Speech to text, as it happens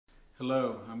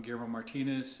Hello, I'm Guillermo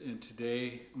Martinez, and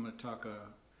today I'm going to talk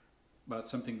about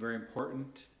something very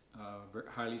important,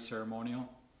 highly ceremonial,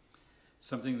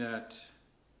 something that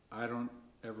I've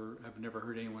never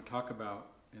heard anyone talk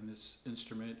about, and this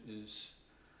instrument is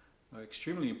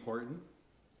extremely important,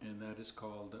 and that is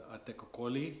called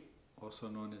Atecocolli, also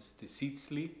known as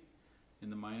Tzitzli in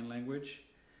the Mayan language,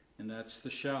 and that's the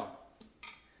shell.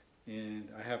 And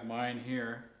I have mine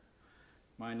here.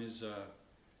 Mine is a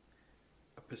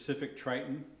Pacific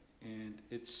Triton, and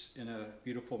it's in a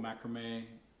beautiful macrame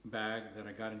bag that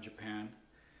I got in Japan,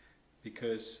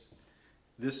 because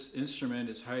this instrument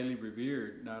is highly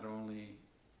revered not only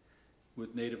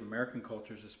with Native American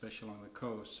cultures, especially along the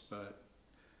coast, but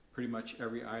pretty much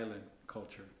every island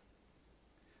culture.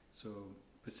 So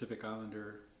Pacific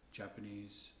Islander,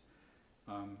 Japanese,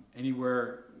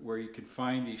 anywhere where you can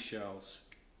find these shells,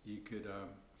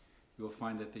 you'll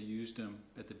find that they used them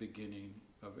at the beginning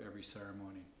of every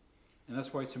ceremony. And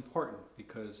that's why it's important,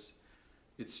 because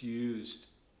it's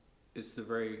the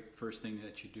very first thing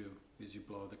that you do is you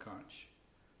blow the conch,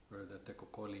 or the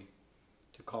Atecocolli,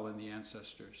 to call in the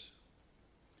ancestors.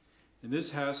 And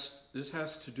this has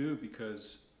to do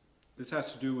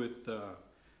with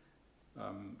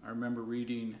I remember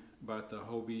reading about the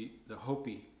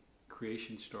Hopi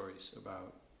creation stories,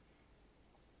 about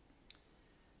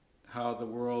how the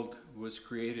world was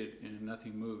created and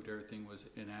nothing moved, everything was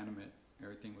inanimate,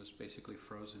 everything was basically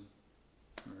frozen,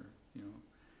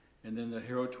 and then the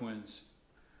hero twins,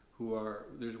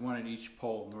 there's one at each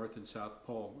pole, North and South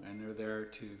Pole, and they're there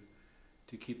to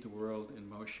keep the world in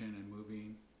motion and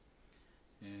moving,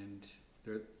 and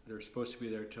they're supposed to be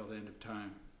there till the end of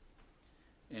time.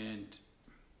 And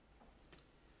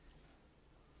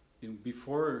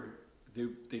before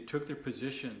they took their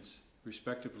positions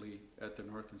respectively at the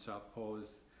North and South Pole,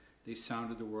 is they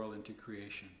sounded the world into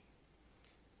creation.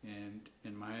 And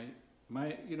in my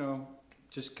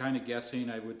just kind of guessing,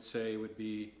 I would say it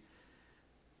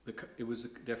was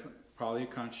probably a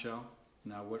conch shell.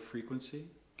 Now, what frequency?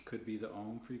 Could be the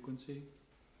Om frequency.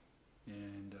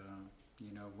 And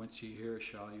once you hear a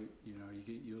shell,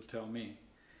 you'll tell me.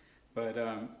 But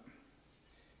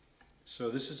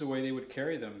so this is the way they would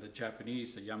carry them. The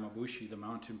Japanese, the Yamabushi, the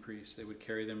mountain priests, they would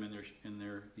carry them in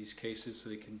these cases,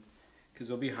 so because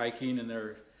they'll be hiking, and there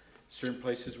are certain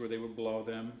places where they would blow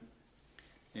them,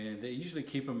 and they usually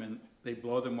keep them they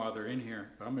blow them while they're in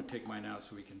here. But I'm going to take mine out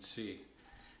so we can see.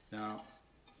 Now,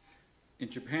 in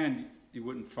Japan, you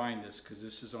wouldn't find this, because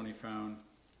this is only found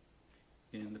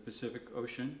in the Pacific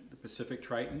Ocean, the Pacific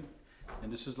Triton,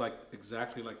 and this is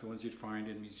exactly like the ones you'd find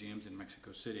in museums in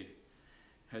Mexico City.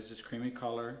 Has this creamy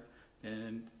color,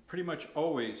 and pretty much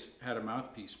always had a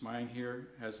mouthpiece. Mine here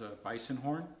has a bison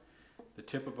horn, the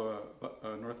tip of a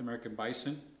North American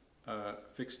bison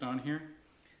fixed on here.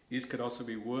 These could also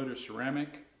be wood or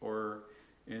ceramic, or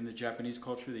in the Japanese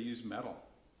culture they use metal.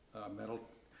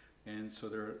 And so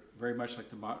they're very much like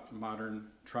the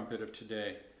modern trumpet of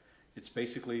today. It's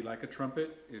basically like a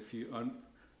trumpet. If you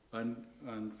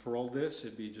unfurl this,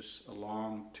 it'd be just a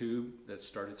long tube that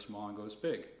started small and goes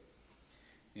big.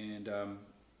 And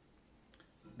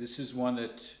this is one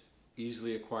that's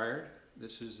easily acquired.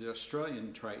 This is the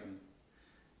Australian Triton,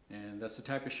 and that's the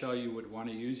type of shell you would want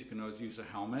to use. You can always use a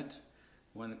helmet,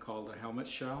 one called a helmet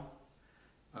shell,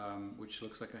 which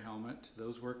looks like a helmet.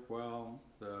 Those work well.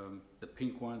 The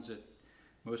pink ones that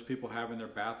most people have in their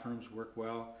bathrooms work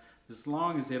well, as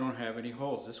long as they don't have any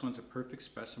holes. This one's a perfect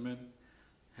specimen,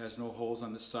 has no holes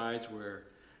on the sides,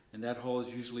 and that hole is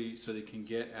usually so they can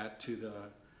get to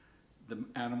the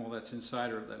animal that's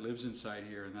inside, or that lives inside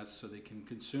here, and that's so they can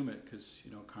consume it, because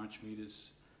conch meat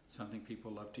is something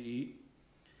people love to eat,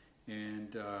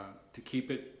 and to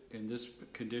keep it in this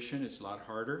condition is a lot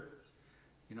harder.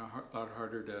 A lot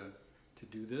harder to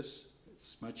do this.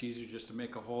 It's much easier just to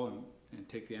make a hole and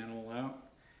take the animal out.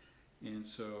 And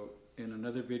so in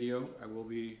another video, I will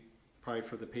be, probably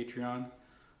for the Patreon,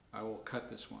 I will cut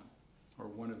this one, or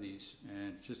one of these,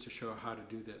 and just to show how to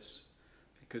do this,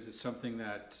 because it's something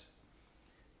that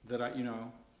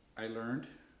I learned,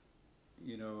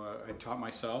 I taught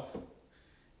myself,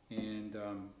 and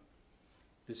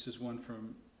this is one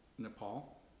from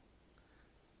Nepal,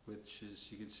 which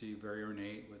is, you can see, very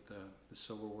ornate with the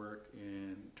silver work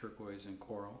and turquoise and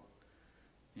coral.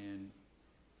 And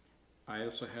I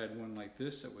also had one like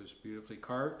this that was beautifully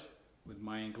carved with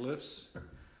Mayan glyphs,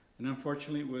 and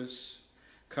unfortunately it was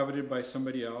coveted by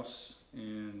somebody else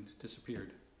and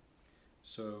disappeared.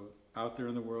 So out there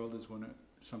in the world is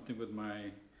something with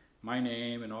my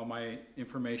name and all my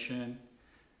information,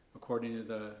 according to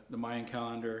the Mayan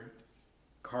calendar,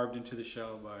 carved into the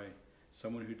shell by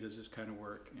someone who does this kind of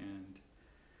work. And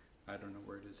I don't know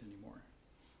where it is anymore.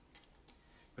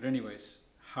 But anyways,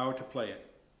 how to play it.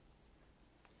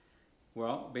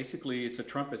 Well, basically it's a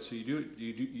trumpet, so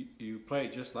you play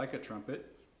it just like a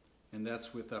trumpet, and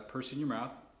that's with a purse in your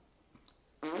mouth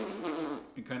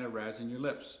and kind of razzing your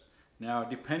lips. Now,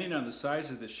 depending on the size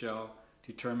of the shell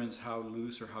determines how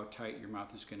loose or how tight your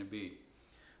mouth is going to be.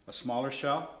 A smaller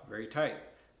shell, very tight.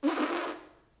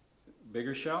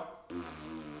 Bigger shell,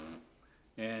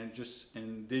 and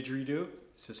didgeridoo,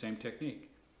 it's the same technique.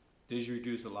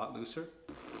 Didgeridoo is a lot looser.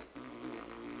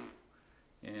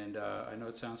 And I know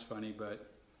it sounds funny,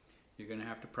 but you're going to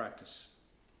have to practice.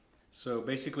 So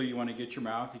basically you want to get your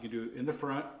mouth, you can do it in the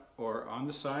front or on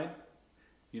the side.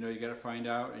 You know, you got to find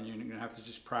out, and you're going to have to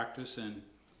just practice and,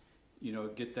 you know,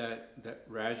 get that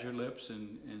razz your lips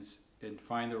and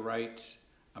find the right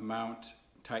amount,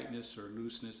 tightness or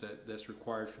looseness that's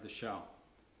required for the shell.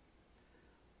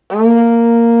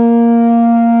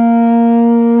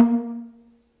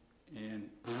 And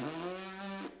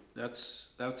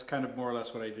that's kind of more or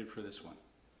less what I did for this one.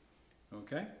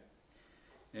 Okay?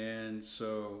 And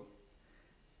so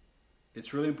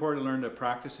it's really important to learn to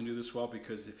practice and do this well,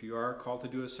 because if you are called to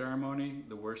do a ceremony,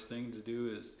 the worst thing to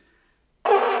do is,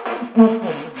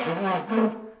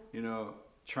 you know,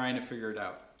 trying to figure it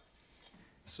out.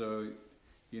 So,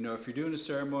 you know, if you're doing a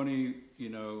ceremony, you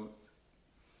know,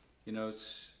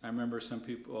 I remember some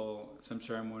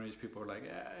ceremonies, people are like,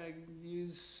 you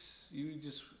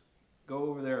just go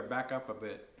over there, back up a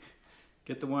bit.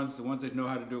 Get the ones that know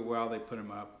how to do it well, they put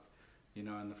them up, you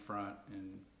know, in the front.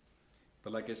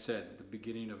 But like I said, the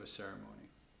beginning of a ceremony.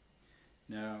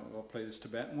 Now, I'll play this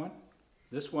Tibetan one.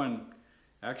 This one,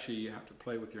 actually, you have to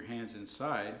play with your hands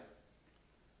inside.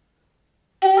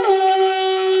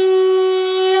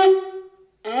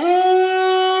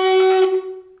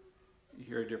 You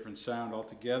hear a different sound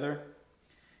altogether.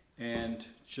 And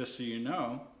just so you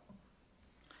know,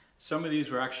 some of these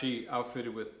were actually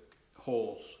outfitted with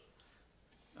holes.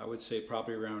 I would say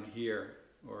probably around here,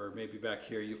 or maybe back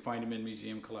here. You find them in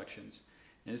museum collections.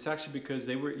 And it's actually because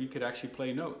you could actually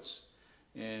play notes.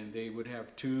 And they would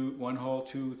have one hole,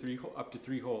 two, three, up to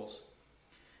 3 holes.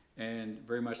 And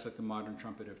very much like the modern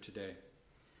trumpet of today.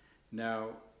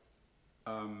 Now,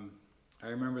 I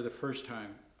remember the first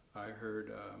time I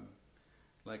heard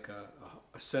like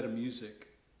a set of music,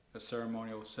 a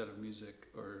ceremonial set of music,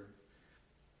 or,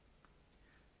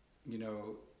 you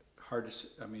know,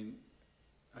 I mean,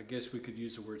 I guess we could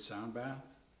use the word sound bath,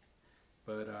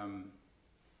 but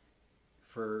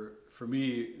for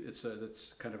me,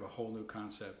 that's kind of a whole new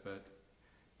concept. But,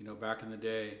 you know, back in the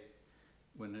day,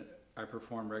 when I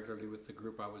performed regularly with the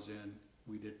group I was in,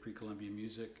 we did pre-Columbian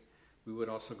music. We would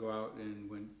also go out, and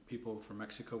when people from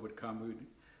Mexico would come, we would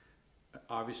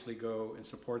obviously go and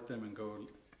support them and go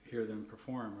hear them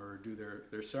perform or do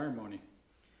their ceremony.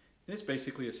 And it's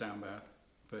basically a sound bath,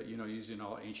 but, you know, using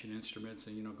all ancient instruments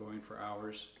and, you know, going for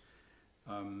hours.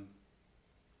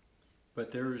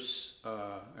 But there's,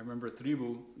 I remember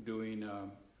Tribu doing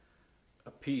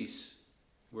a piece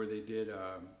where they did,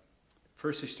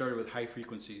 first they started with high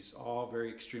frequencies, all very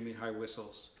extremely high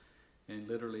whistles, and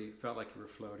literally felt like you were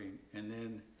floating. And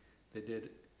then they did,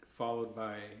 followed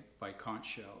by conch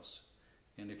shells.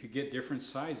 And if you get different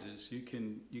sizes, you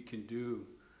can do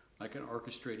like an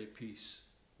orchestrated piece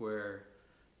where,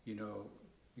 you know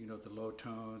the low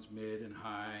tones, mid and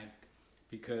high,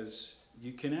 because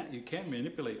you can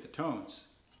manipulate the tones.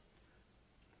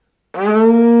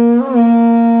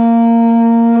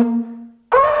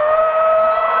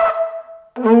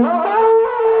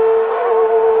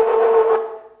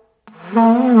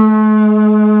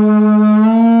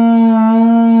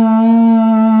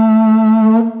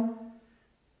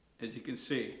 As you can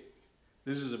see,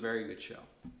 this is a very good shell.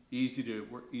 Easy to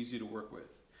work with.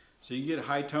 So you get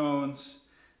high tones,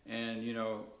 and, you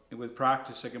know, with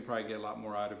practice I can probably get a lot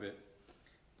more out of it.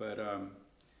 But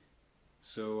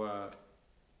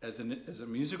as a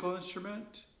musical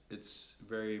instrument, it's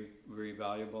very, very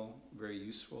valuable, very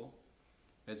useful.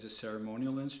 As a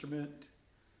ceremonial instrument,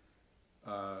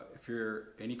 if you're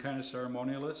any kind of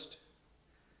ceremonialist,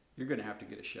 you're going to have to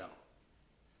get a shell.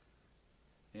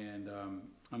 And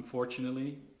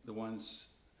unfortunately, the ones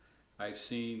I've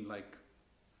seen like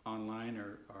online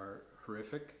are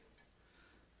horrific.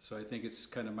 So I think it's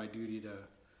kind of my duty to,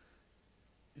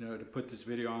 you know, to put this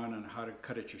video on how to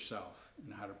cut it yourself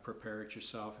and how to prepare it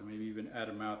yourself, and maybe even add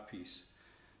a mouthpiece.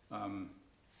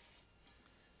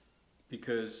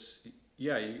 Because,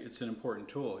 yeah, it's an important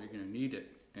tool. You're going to need it,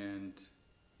 and,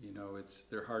 you know,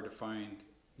 they're hard to find,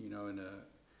 you know,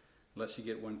 unless you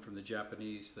get one from the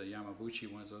Japanese, the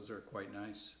Yamabushi ones. Those are quite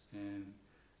nice and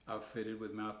outfitted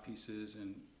with mouthpieces,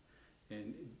 and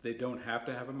And they don't have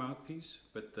to have a mouthpiece,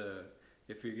 but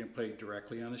if you're going to play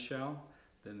directly on the shell,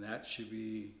 then that should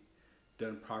be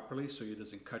done properly so it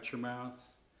doesn't cut your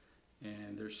mouth.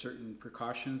 And there's certain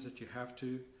precautions that you have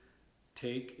to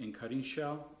take in cutting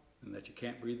shell, and that you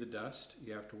can't breathe the dust.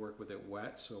 You have to work with it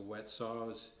wet, so a wet saw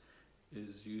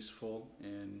is useful,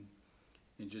 and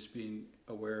just being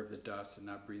aware of the dust and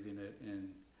not breathing it.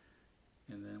 And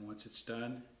then once it's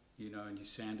done, and you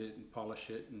sand it and polish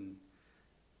it, and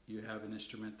you have an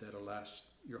instrument that'll last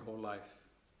your whole life.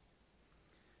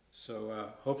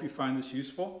 So hope you find this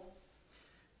useful.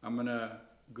 I'm gonna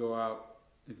go out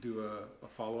and do a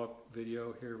follow-up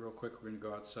video here real quick. We're gonna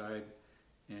go outside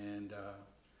and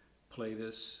play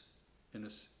this in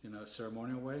a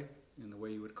ceremonial way, in the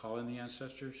way you would call in the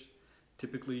ancestors.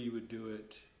 Typically you would do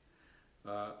it,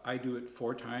 I do it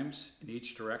 4 times in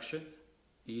each direction: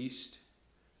 east,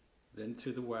 then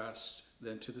to the west,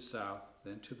 then to the south,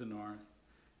 then to the north,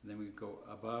 and then we go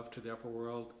above to the upper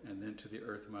world, and then to the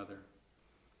Earth Mother.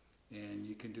 And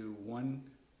you can do one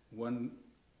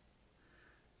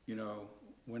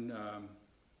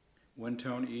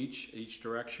tone each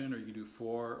direction, or you can do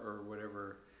 4, or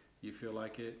whatever you feel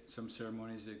like it. Some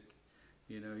ceremonies that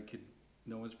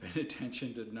no one's paying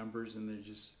attention to numbers, and they're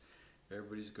just,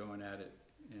 everybody's going at it.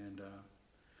 And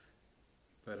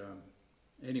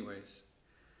anyways,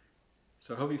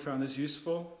 so I hope you found this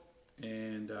useful.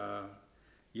 And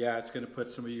yeah, it's going to put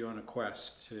some of you on a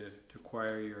quest to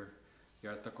acquire your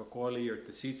Atecocolli or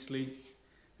Tzitzili.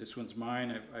 This one's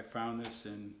mine. I found this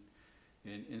in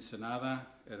Ensenada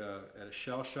at a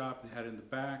shell shop. They had it in the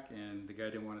back, and the guy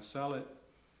didn't want to sell it.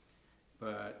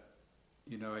 But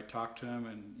I talked to him,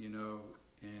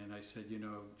 and I said,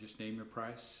 just name your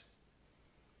price.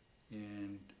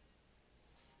 And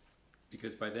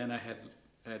because by then I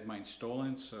had mine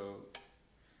stolen, so,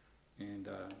 and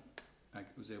I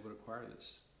was able to acquire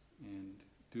this. And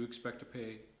do expect to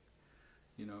pay,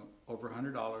 over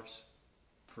 $100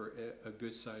 for a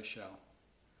good size shell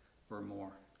or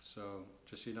more. So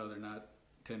just they're not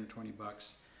 10 or 20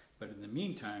 bucks. But in the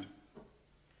meantime,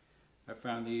 I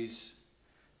found these.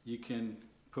 You can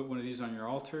put one of these on your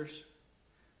altars.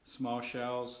 Small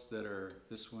shells that are,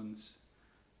 this one's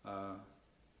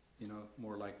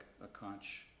more like a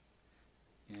conch,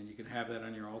 and you can have that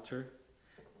on your altar.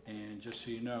 And just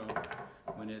so you know,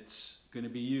 when it's going to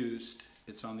be used,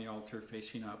 it's on the altar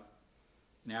facing up,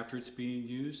 and after it's being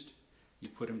used, you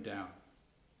put them down,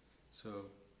 so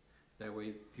that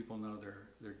way people know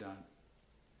they're done.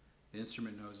 The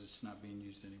instrument knows it's not being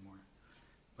used anymore.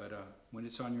 But when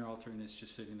it's on your altar and it's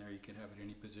just sitting there, you can have it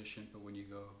any position. But when you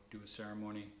go do a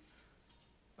ceremony,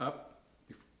 up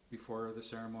before the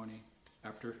ceremony,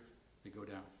 after, they go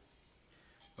down.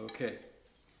 Okay,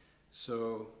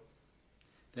 so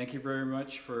thank you very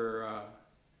much for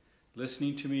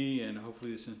listening to me, and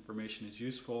hopefully this information is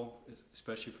useful,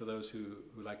 especially for those who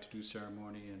like to do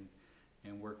ceremony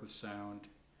and work with sound.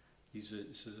 This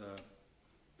is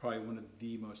probably one of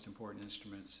the most important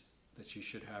instruments that you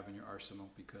should have in your arsenal,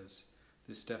 because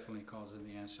this definitely calls in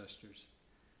the ancestors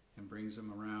and brings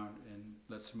them around and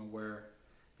lets them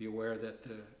be aware that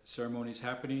the ceremony is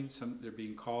happening. They're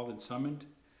being called and summoned.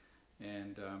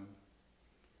 And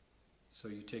so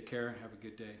you take care and have a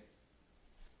good day.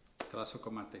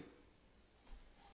 Atecocolli.